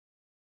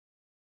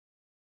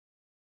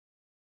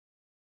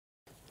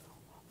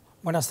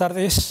Buenas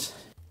tardes.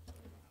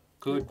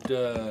 Good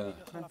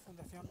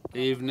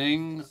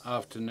evening,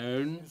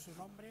 afternoon.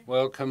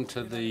 Welcome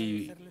to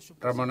the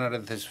Ramón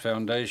Areces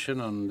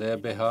Foundation. On their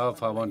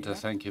behalf, I want to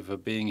thank you for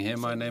being here.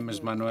 My name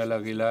is Manuel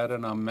Aguilar,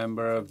 and I'm a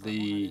member of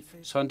the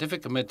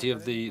Scientific Committee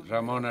of the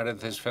Ramón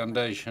Areces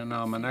Foundation.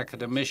 I'm an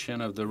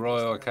academician of the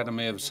Royal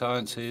Academy of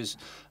Sciences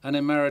and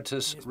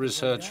emeritus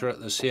researcher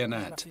at the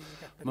CNAT.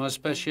 My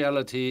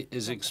speciality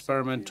is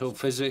experimental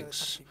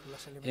physics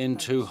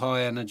into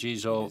high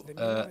energies or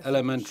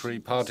elementary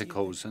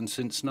particles. And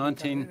since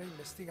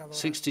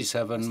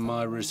 1967,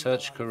 my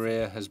research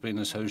career has been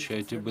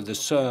associated with the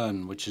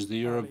Cern, which is the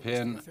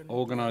European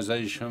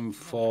Organization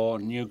for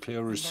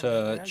Nuclear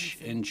Research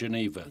in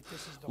Geneva,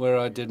 where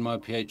I did my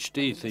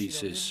PhD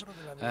thesis.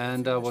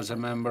 And I was a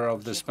member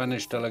of the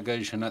Spanish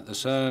delegation at the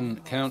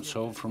Cern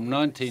Council from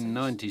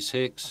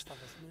 1996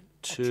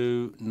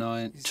 to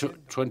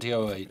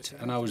 2008,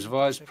 and I was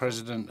vice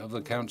president of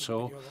the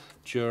council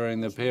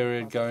during the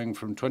period going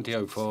from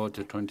 2004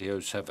 to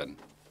 2007.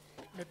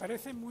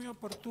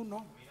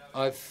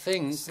 I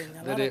think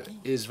that it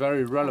is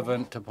very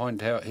relevant to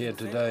point out here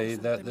today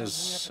that the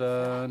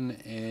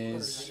Cern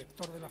is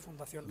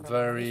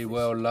very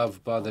well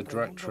loved by the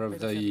director of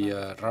the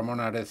Ramón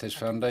Areces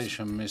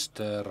Foundation,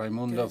 Mr.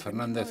 Raimundo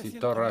Fernández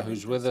Itorra,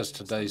 who's with us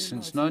today.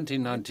 Since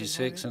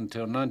 1996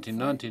 until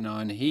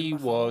 1999, he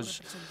was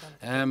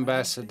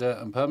ambassador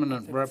and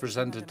permanent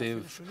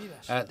representative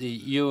at the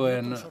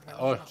UN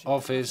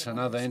office and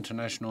other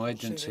international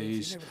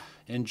agencies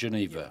in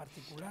Geneva,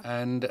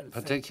 and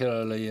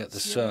particularly at the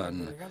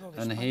Cern.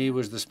 And he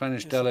was the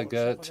Spanish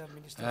delegate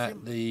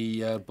at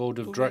the board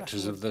of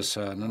directors of the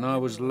Cern. And I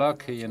was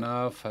lucky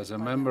enough, as a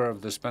member of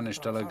the Spanish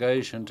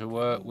delegation, to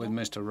work with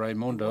Mr.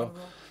 Raimundo,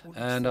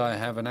 and I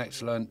have an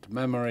excellent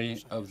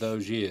memory of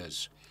those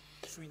years.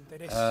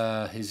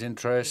 His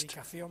interest,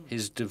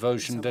 his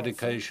devotion,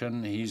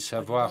 dedication, his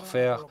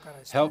savoir-faire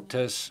helped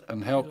us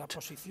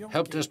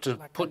to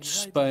put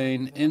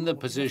Spain in the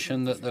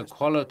position that the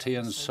quality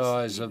and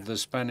size of the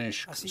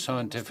Spanish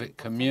scientific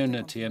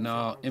community and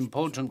our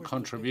important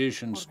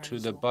contributions to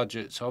the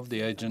budgets of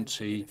the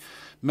agency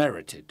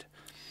merited.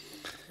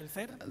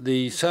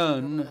 The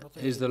Cern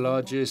is the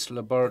largest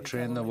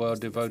laboratory in the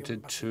world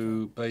devoted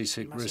to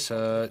basic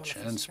research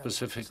and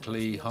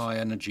specifically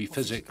high-energy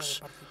physics,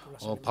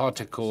 or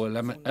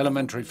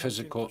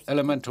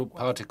elemental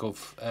particle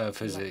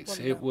physics.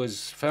 It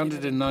was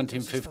founded in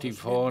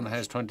 1954 and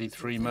has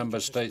 23 member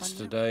states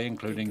today,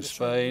 including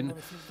Spain.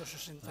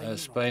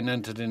 Spain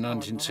entered in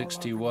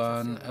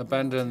 1961,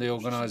 abandoned the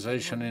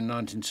organization in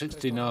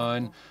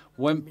 1969,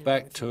 went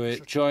back to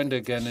it, joined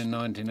again in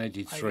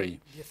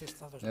 1983.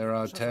 There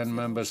are 10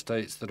 member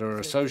states that are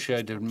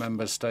associated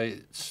member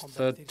states,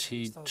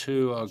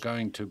 32 are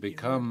going to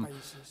become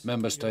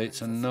member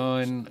states, and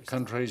 9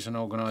 countries and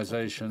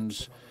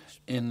organizations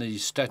in the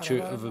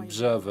statute of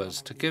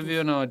observers. To give you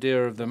an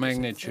idea of the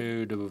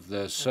magnitude of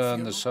the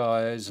Cern, the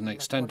size and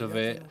extent of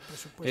it,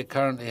 it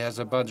currently has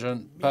a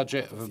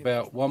budget of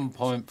about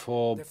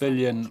 1.4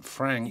 billion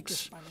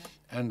francs,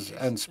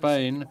 and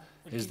Spain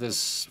is the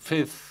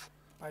 5th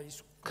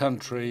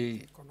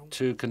country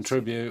to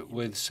contribute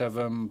with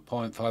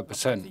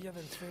 7.5%.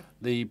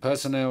 The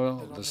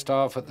personnel, the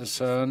staff at the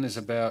Cern is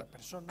about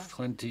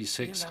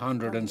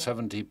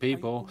 2,670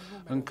 people,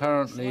 and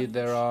currently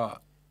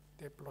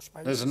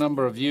there's a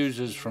number of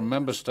users from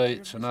member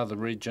states and other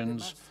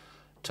regions,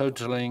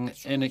 totaling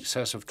in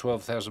excess of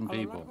 12,000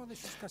 people.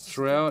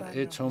 Throughout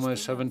its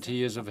almost 70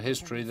 years of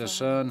history, the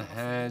Cern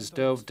has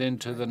delved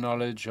into the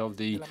knowledge of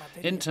the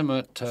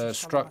intimate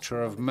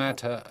structure of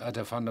matter at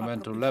a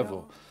fundamental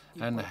level,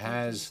 and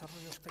has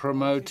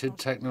promoted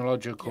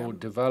technological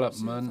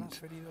development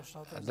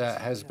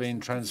that has been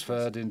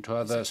transferred into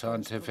other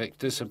scientific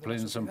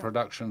disciplines and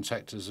production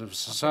sectors of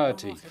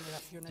society.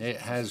 It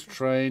has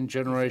trained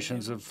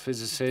generations of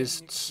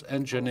physicists,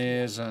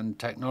 engineers, and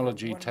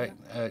technology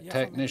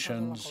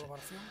technicians,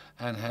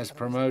 and has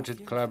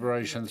promoted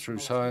collaboration through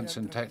science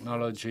and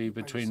technology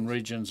between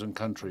regions and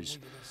countries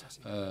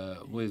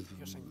with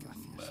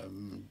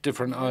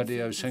different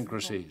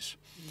idiosyncrasies.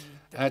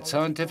 At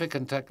scientific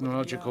and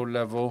technological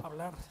level,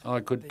 I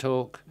could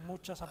talk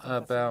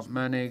about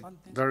many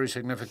very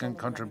significant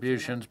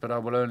contributions, but I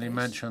will only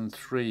mention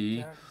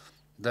 3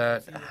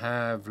 that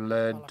have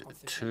led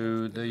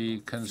to the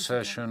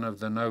concession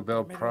of the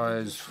Nobel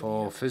Prize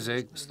for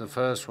Physics. The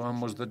first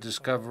one was the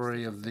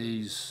discovery of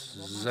these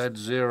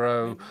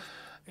Z0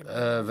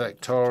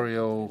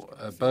 vectorial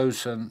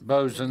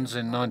bosons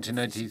in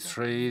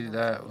 1983.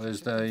 That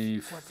was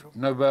the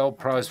Nobel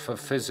Prize for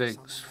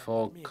Physics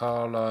for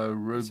Carlo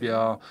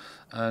Rubbia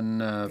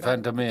and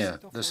Vandermeer.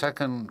 The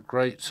second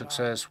great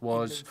success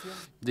was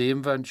the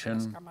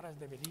invention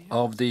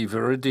of the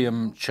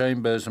Viridium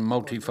chambers and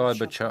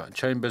multi-fiber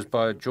chambers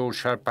by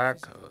Georges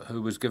Chapak,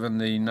 who was given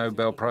the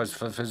Nobel Prize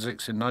for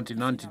Physics in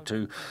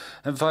 1992.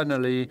 And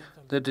finally,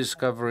 the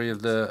discovery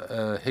of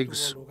the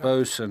Higgs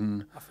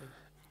boson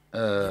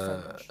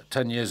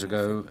 10 years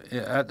ago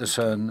at the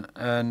Cern,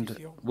 and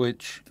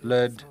which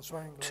led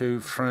to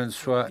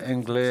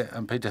Brout-Englert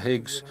and Peter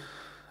Higgs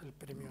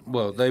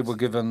well, they were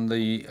given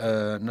the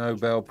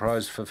Nobel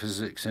Prize for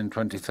Physics in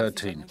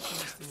 2013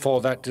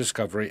 for that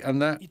discovery.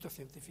 And that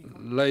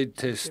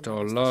latest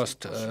or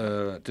last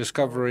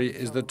discovery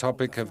is the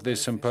topic of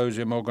this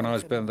symposium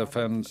organized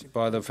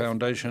by the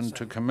Foundation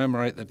to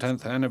commemorate the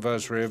 10th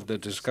anniversary of the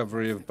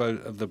discovery of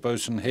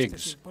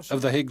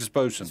the Higgs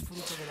boson.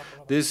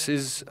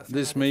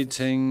 This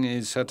meeting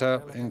is set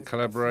up in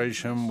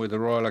collaboration with the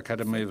Royal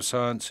Academy of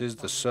Sciences,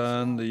 the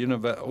Cern, the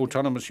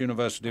Autonomous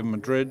University of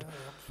Madrid,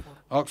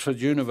 Oxford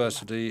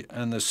University,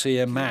 and the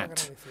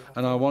CMAT.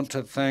 And I want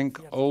to thank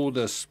all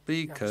the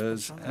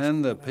speakers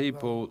and the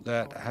people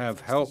that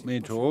have helped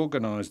me to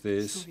organize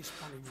this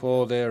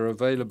for their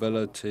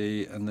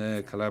availability and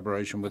their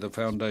collaboration with the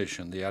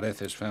foundation, the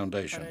Areces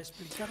Foundation.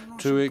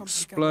 To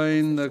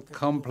explain the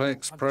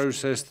complex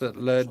process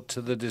that led to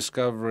the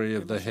discovery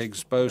of the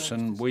Higgs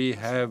boson, we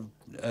have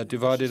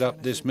divided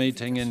up this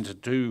meeting into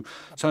two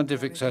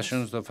scientific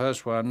sessions. The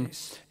first one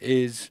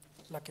is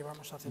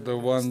the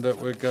one that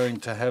we're going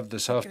to have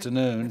this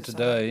afternoon,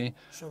 today,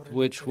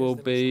 which will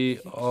be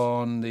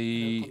on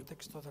the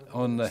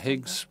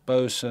Higgs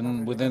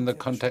boson within the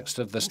context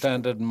of the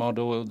Standard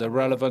Model, the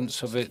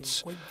relevance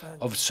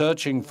of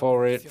searching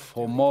for it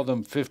for more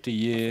than 50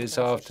 years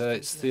after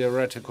its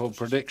theoretical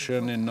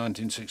prediction in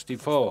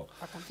 1964.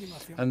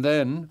 And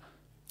then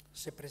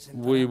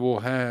we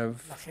will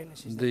have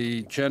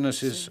the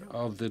genesis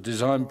of the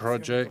design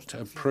project,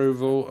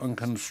 approval and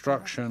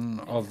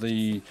construction of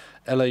the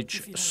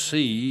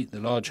LHC, the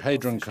Large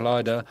Hadron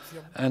Collider,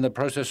 and the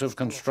process of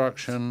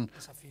construction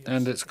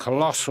and its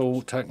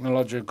colossal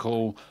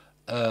technological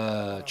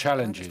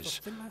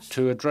challenges.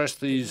 To address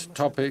these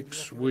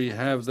topics, we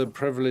have the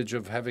privilege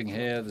of having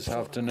here this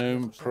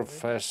afternoon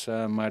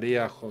Professor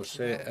María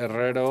José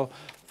Herrero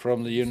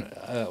from the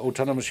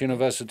Autonomous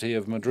University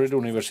of Madrid,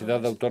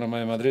 Universidad Autónoma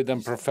de Madrid,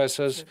 and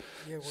professors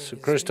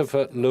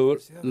Christopher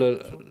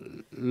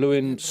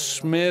Lewin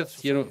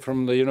Smith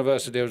from the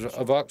University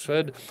of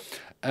Oxford,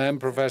 and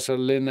Professor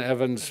Lynn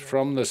Evans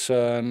from the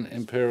Cern,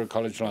 Imperial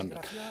College London.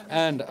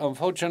 And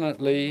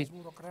unfortunately,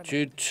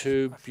 due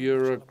to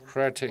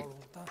bureaucratic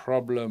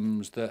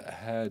problems that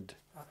had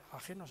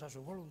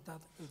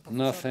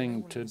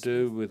nothing to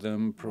do with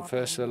them,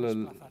 Professor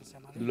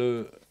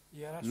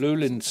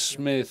Lewin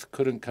Smith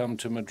couldn't come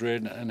to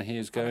Madrid, and he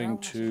is going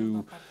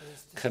to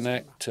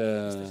connect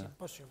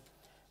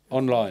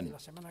online.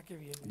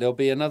 There'll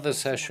be another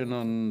session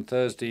on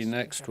Thursday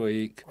next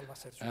week,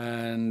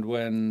 and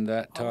when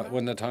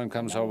the time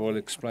comes, I will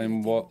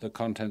explain what the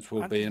contents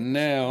will be. And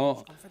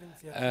now,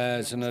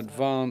 as an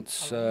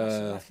advance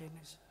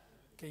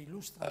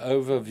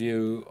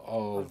overview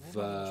of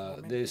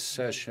this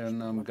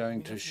session, I'm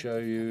going to show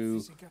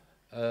you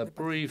a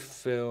brief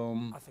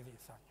film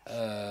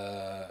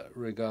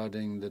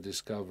regarding the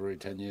discovery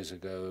 10 years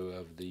ago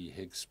of the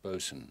Higgs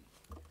boson.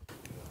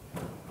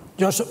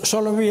 Yo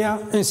solo voy a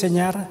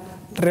enseñar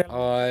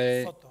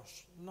fotos.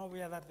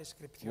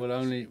 Will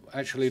only,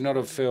 actually not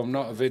a film,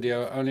 not a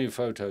video, only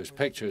photos,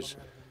 pictures,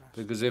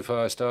 because if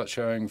I start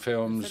showing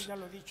films,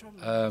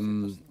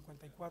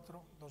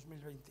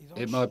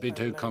 it might be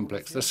too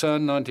complex. The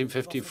Cern,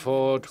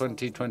 1954,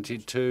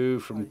 2022,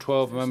 from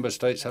 12 member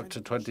states up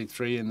to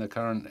 23 in the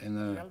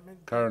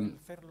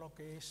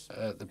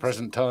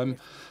present time.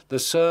 The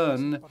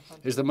Cern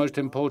is the most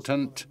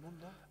important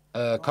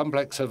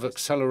complex of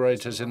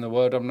accelerators in the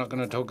world. I'm not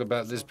going to talk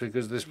about this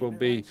because this will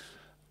be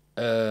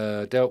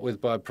dealt with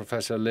by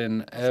Professor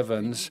Lynn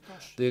Evans.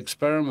 The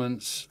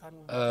experiments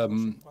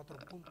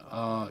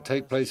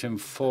take place in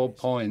 4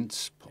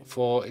 points,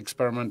 4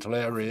 experimental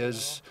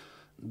areas.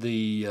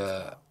 The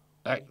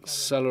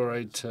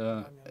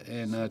accelerator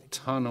in a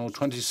tunnel,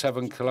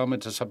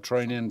 27-kilometer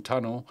subterranean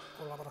tunnel.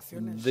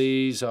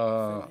 These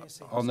are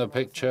on the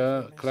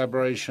picture,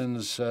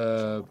 collaborations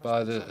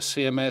by the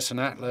CMS and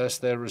Atlas.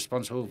 They're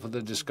responsible for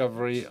the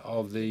discovery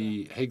of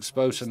the Higgs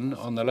boson.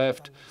 On the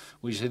left,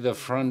 we see the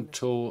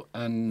frontal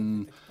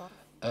and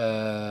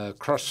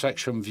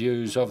cross-section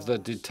views of the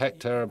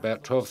detector,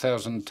 about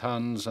 12,000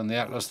 tons, and the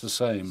Atlas the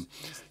same.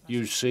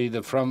 You see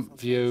the front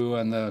view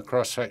and the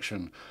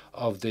cross-section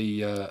of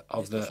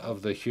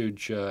the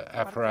huge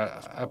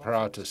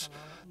apparatus.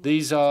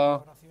 These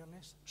are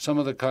some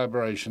of the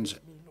collaborations.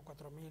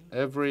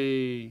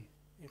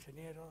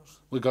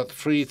 We got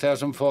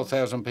 3,000,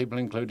 4,000 people,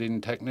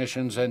 including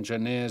technicians,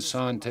 engineers,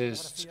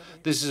 scientists.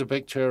 This is a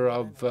picture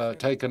of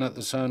taken at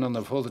the Cern on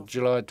the 4th of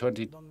July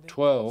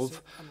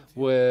 2012,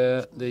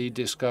 where the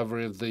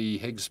discovery of the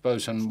Higgs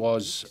boson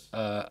was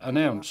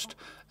announced.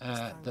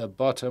 At the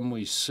bottom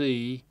we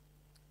see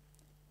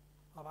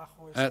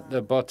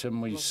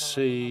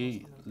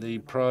the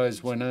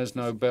prize winners,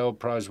 Nobel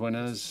Prize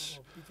winners.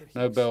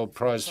 Nobel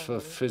Prize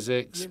for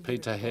Physics,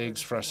 Peter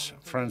Higgs,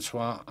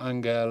 François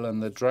Engel,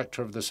 and the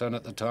director of the Cern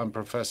at the time,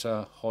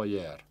 Professor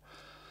Hoyer.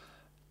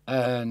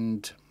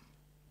 And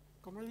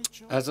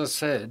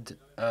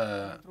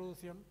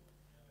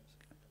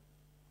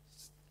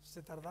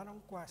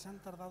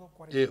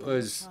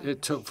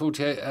It took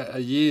 48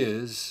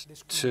 years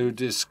to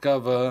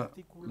discover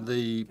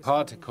the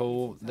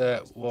particle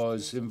that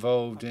was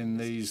involved in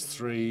these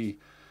three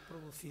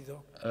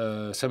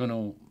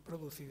seminal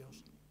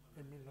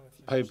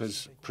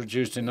papers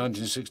produced in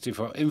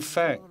 1964. In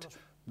fact,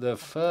 the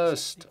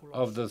first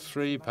of the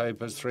three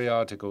papers, three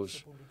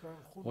articles,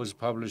 was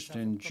published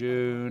in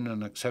June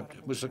and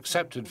was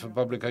accepted for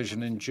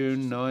publication in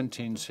June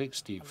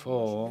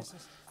 1964,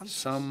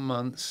 some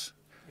months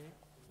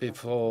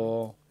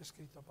before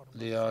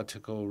the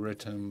article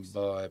written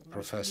by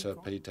Professor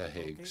Peter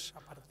Higgs.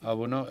 I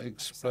will not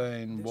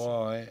explain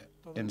why,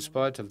 in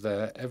spite of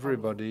that,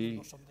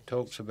 everybody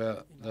talks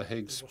about the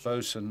Higgs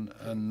boson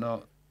and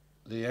not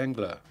the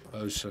Englert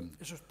boson.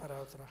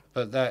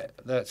 But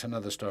that's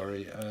another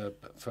story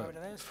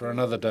for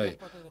another day.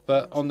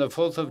 But on the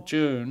 4th of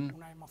June,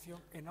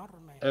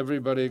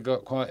 everybody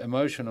got quite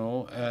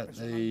emotional at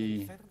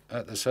the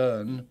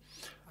Cern.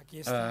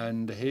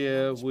 And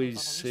here we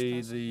see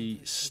the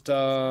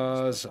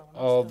stars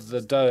of the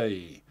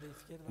day.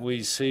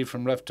 We see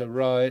from left to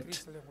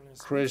right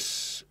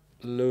Chris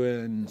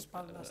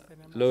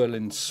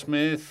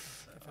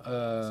Llewellyn-Smith.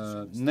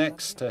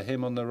 Next to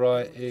him on the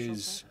right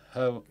is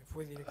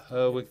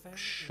Herwig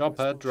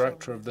Schopper,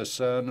 director of the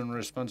Cern and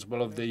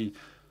responsible of the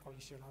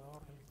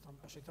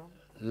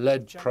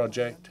LED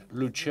project,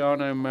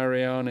 Luciano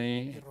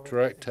Mariani,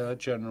 director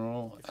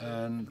general,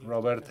 and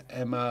Robert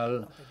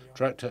Emal,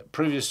 director,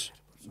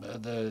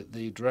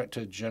 the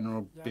director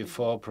general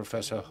before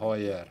Professor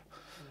Hoyer.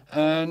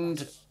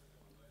 And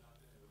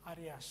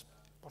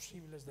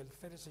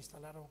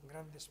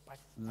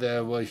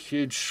there were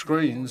huge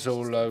screens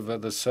all over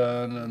the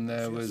Cern, and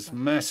there was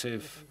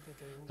massive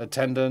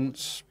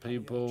attendance.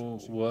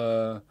 People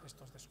were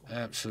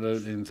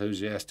absolutely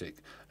enthusiastic.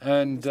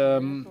 And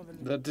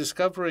the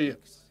discovery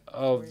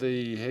of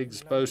the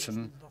Higgs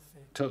boson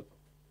took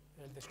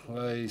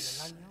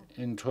place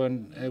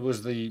it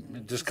was the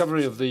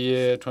discovery of the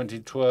year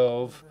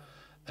 2012,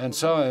 and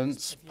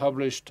Science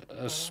published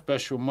a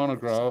special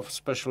monograph,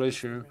 special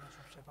issue,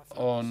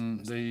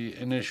 on the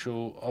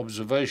initial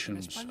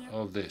observations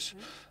of this.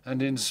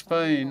 And in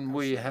Spain,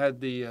 we had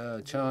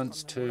the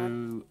chance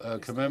to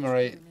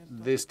commemorate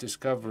this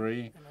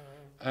discovery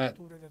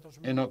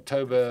in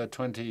October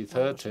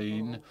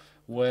 2013,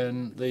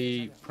 when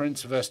the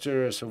Prince of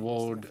Asturias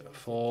Award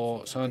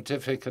for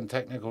scientific and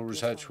technical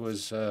research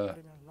was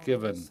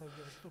given.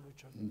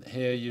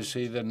 Here you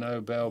see the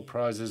Nobel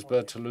Prizes,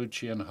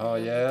 Bertolucci and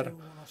Hoyer,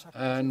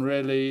 and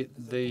really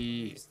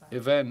the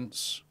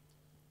events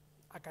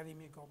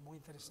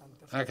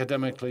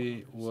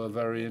academically were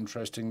very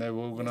interesting. They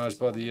were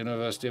organized by the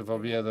University of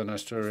Oviedo in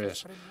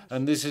Asturias.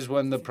 And this is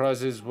when the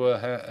prizes were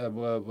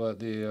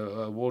the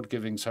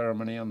award-giving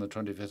ceremony on the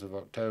 25th of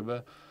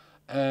October.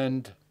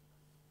 And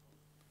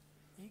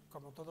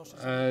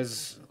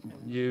as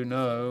you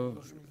know,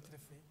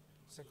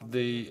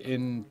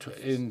 in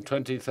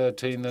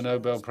 2013, the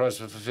Nobel Prize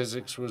for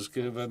Physics was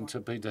given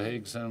to Peter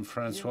Higgs and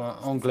François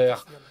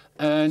Englert,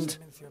 and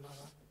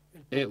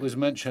it was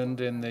mentioned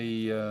in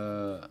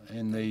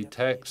the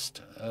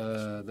text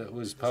that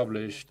was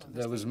published.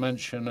 There was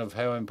mention of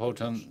how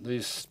important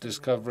this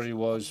discovery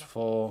was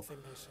for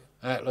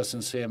ATLAS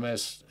and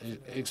CMS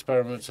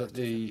experiments at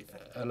the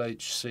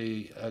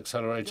LHC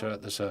accelerator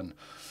at the Cern.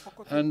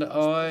 And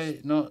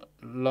not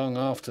long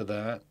after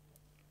that,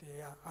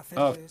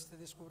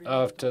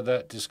 after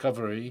that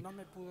discovery,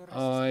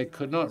 I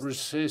could not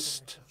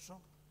resist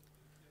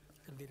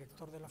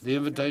the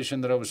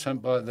invitation that I was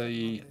sent by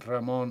the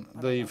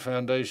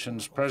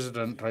Foundation's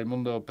president,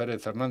 Raimundo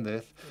Pérez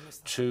Hernández,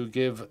 to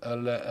give a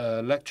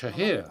lecture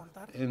here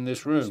in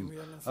this room.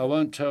 I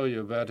won't tell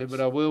you about it,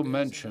 but I will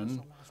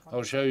mention,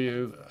 I'll show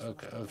you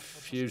a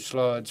few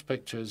slides,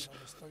 pictures,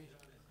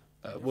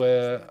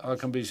 where I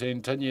can be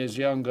seen 10 years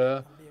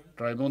younger.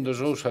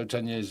 Raimundo's also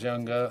 10 years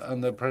younger,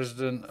 and the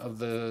president of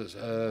the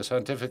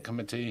scientific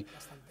committee,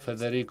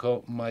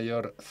 Federico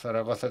Mayor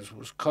Zaragoza. It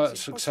was quite a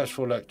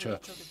successful lecture.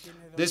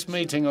 This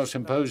meeting, or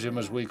symposium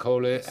as we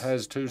call it,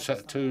 has two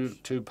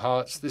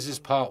parts. This is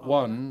part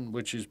one,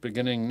 which is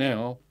beginning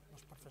now,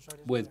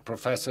 with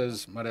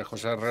professors María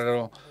José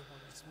Herrero,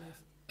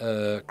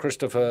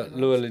 Christopher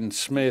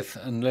Llewellyn-Smith,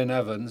 and Lynn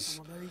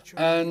Evans.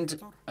 And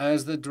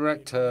as the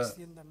director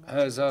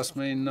has asked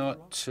me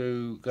not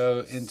to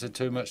go into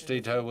too much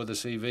detail with the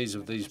CVs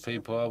of these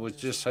people, I would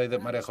just say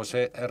that María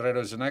José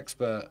Herrero is an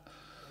expert,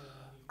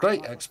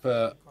 great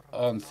expert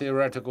on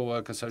theoretical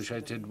work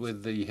associated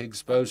with the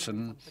Higgs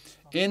boson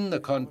in the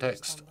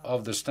context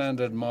of the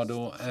Standard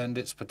Model and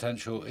its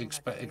potential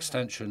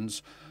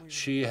extensions.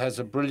 She has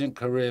a brilliant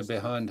career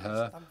behind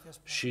her.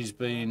 She's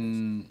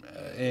been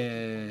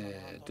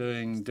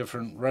doing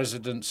different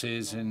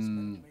residencies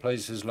in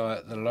places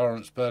like the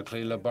Lawrence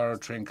Berkeley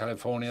Laboratory in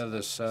California, the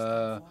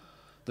CERN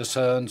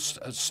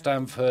at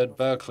Stanford,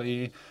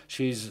 Berkeley.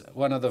 She's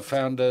one of the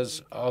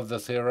founders of the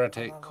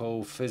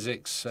Theoretical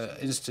Physics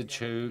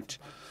Institute.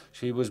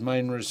 She was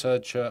main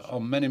researcher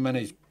on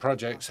many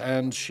projects,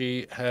 and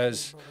she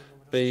has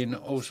been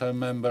also a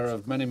member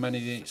of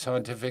many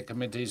scientific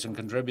committees and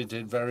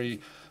contributed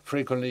very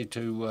frequently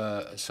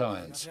to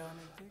science.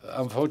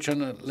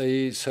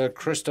 Unfortunately, Sir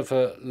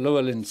Christopher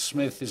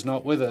Llewellyn-Smith is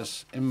not with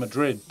us in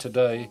Madrid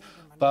today,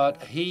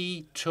 but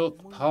he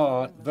took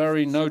part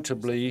very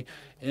notably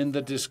in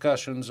the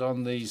discussions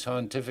on the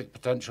scientific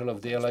potential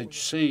of the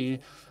LHC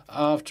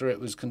after it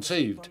was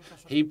conceived.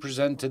 He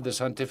presented the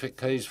scientific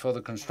case for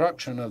the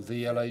construction of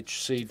the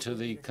LHC to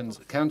the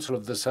Council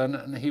of the CERN,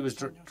 and he was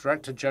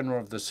Director General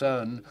of the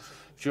CERN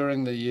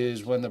during the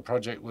years when the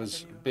project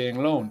was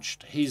being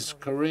launched. His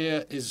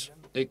career is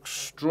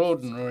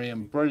extraordinary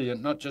and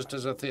brilliant, not just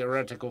as a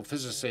theoretical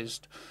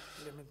physicist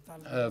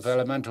of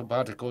elemental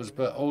particles,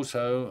 but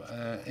also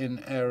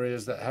in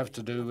areas that have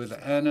to do with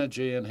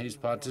energy, and he's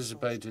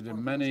participated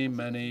in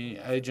many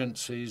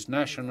agencies,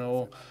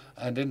 national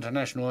and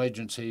international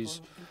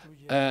agencies,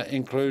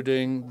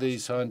 including the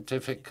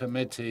scientific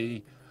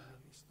committee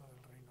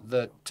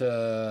that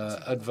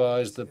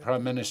advised the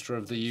Prime Minister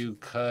of the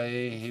UK.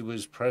 He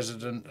was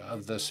president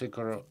of the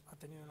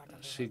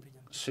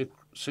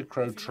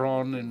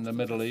synchrotron in the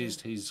Middle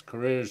East. His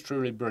career is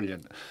truly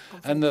brilliant.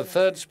 And the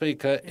third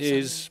speaker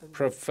is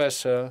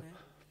Professor,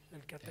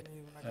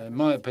 in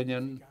my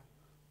opinion,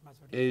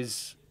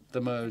 is the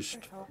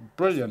most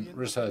brilliant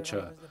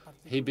researcher.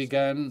 He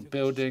began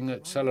building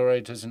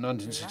accelerators in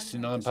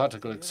 1969,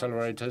 particle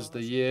accelerators,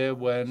 the year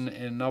when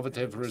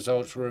innovative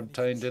results were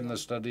obtained in the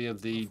study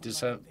of the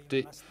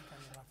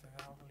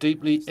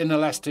deeply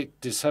inelastic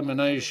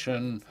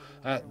dissemination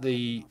at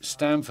the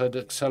Stanford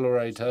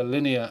accelerator,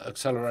 linear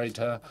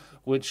accelerator,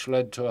 which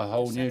led to a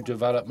whole new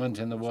development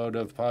in the world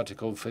of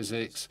particle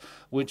physics,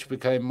 which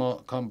became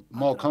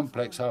more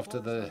complex after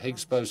the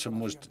Higgs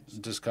boson was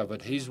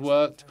discovered. He's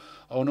worked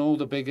on all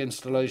the big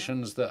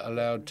installations that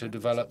allowed to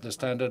develop the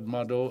Standard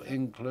Model,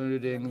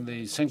 including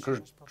the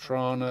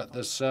synchrotron at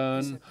the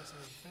CERN,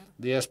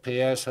 the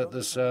SPS at the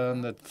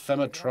CERN, the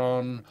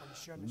Thematron,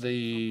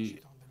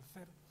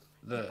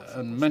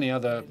 and many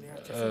other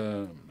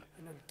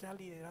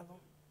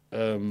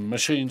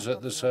machines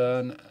at the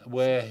CERN,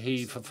 where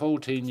he, for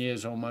 14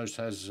 years almost,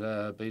 has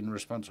been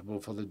responsible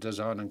for the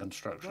design and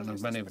construction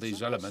of many of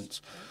these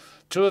elements.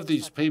 Two of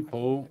these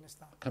people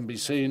can be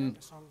seen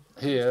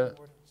here: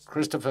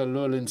 Christopher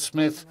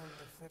Llewellyn-Smith,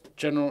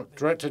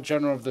 Director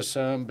General of the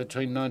CERN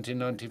between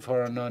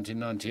 1994 and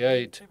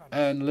 1998,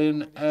 and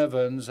Lynn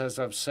Evans, as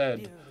I've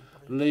said,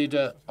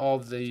 leader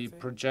of the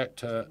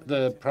project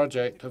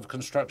of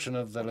construction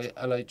of the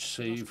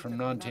LHC from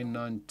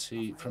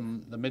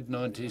the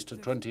mid-90s to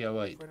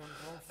 2008.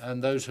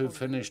 And those who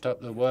finished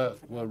up the work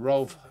were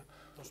Rolf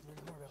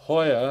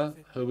Hoyer,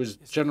 who was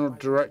General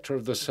Director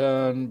of the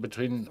CERN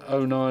between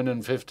 2009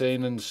 and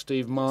 2015, and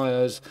Steve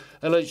Myers,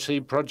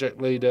 LHC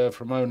project leader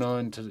from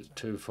 2009 to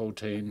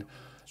 2014.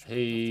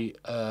 He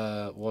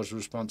was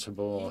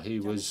responsible. He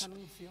was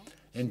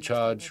in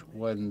charge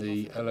when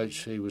the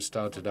LHC was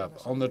started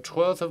up. On the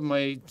 12th of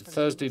May,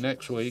 Thursday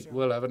next week,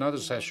 we'll have another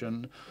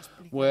session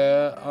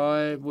where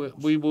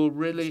we will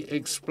really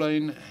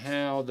explain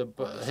how the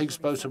Higgs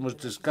boson was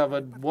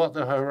discovered, what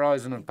the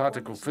horizon of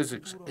particle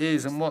physics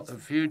is, and what the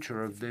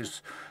future of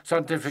this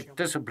scientific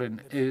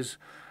discipline is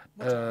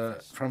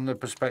from the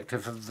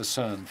perspective of the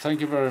CERN.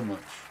 Thank you very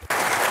much.